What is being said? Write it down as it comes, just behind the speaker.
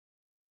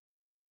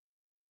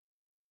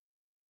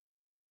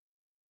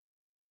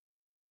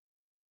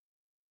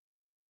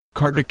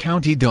Carter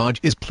County Dodge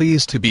is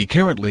pleased to be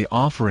currently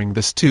offering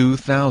this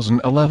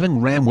 2011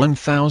 Ram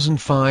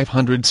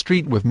 1500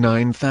 Street with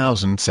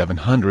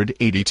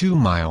 9,782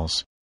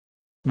 miles.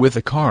 With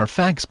a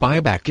CARFAX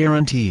buyback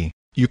guarantee,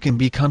 you can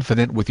be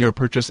confident with your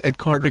purchase at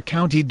Carter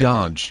County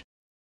Dodge.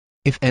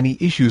 If any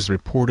issues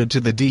reported to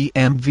the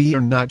DMV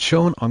are not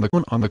shown on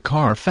the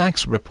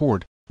CARFAX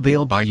report,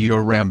 they'll buy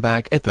your Ram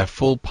back at the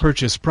full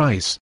purchase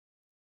price.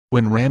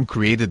 When Ram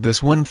created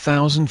this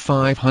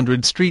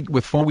 1500 Street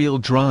with four-wheel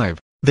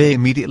drive, they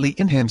immediately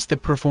enhanced the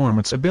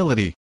performance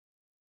ability.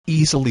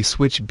 Easily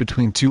switch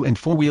between 2- and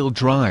 4-wheel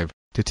drive,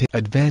 to take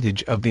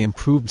advantage of the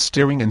improved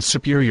steering and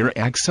superior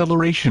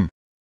acceleration.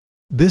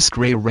 This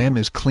gray Ram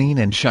is clean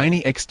and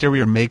shiny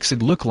exterior makes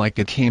it look like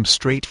it came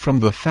straight from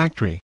the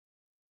factory.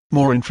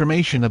 More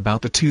information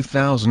about the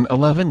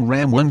 2011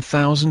 Ram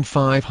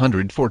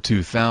 1500 for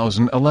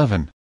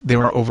 2011.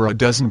 There are over a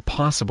dozen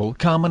possible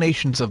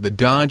combinations of the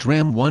Dodge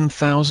Ram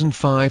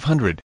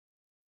 1500.